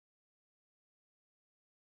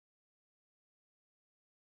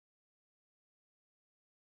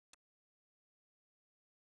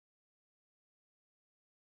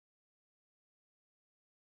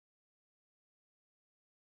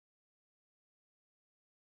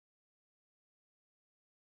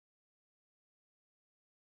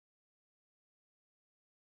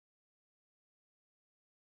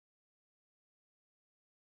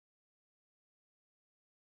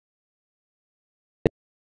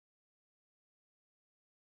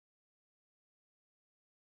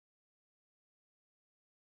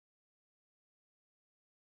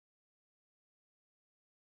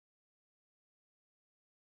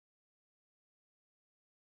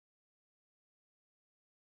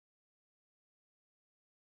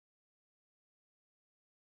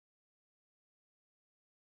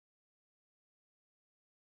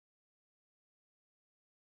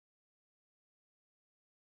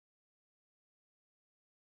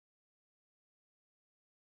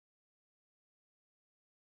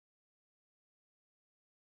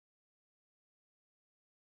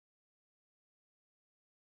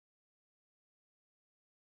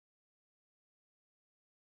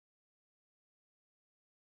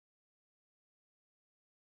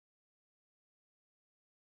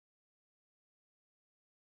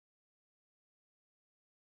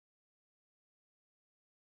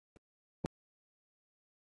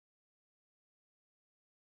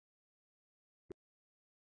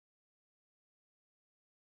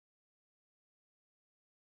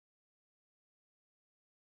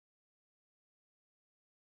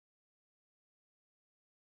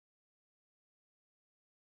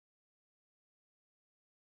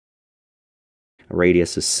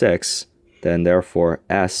radius is 6, then therefore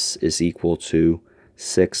S is equal to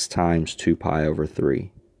 6 times 2 pi over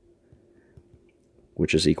 3,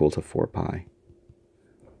 which is equal to 4 pi.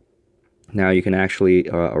 Now you can actually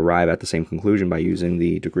arrive at the same conclusion by using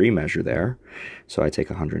the degree measure there. So I take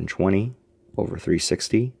 120 over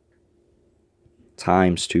 360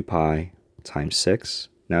 times 2 pi times 6.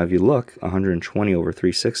 Now if you look, 120 over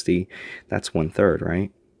 360, that's 1/3,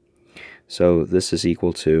 right? So this is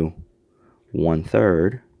equal to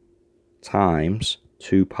 1/3 times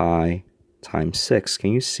 2 pi times 6.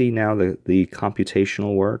 Can you see now the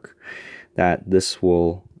computational work that this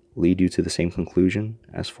will lead you to the same conclusion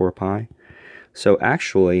as 4 pi? So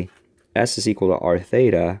actually, S is equal to R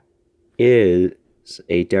theta is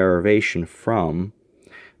a derivation from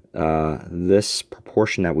this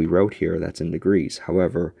proportion that we wrote here that's in degrees.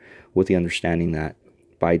 However, with the understanding that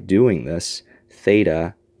by doing this,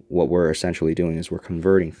 theta, what we're essentially doing is we're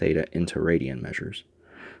converting theta into radian measures.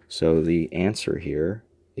 So the answer here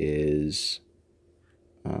is,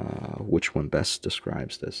 which one best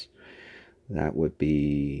describes this? That would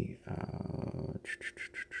be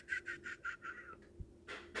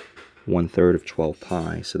 1/3 of 12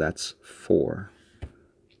 pi, so that's 4.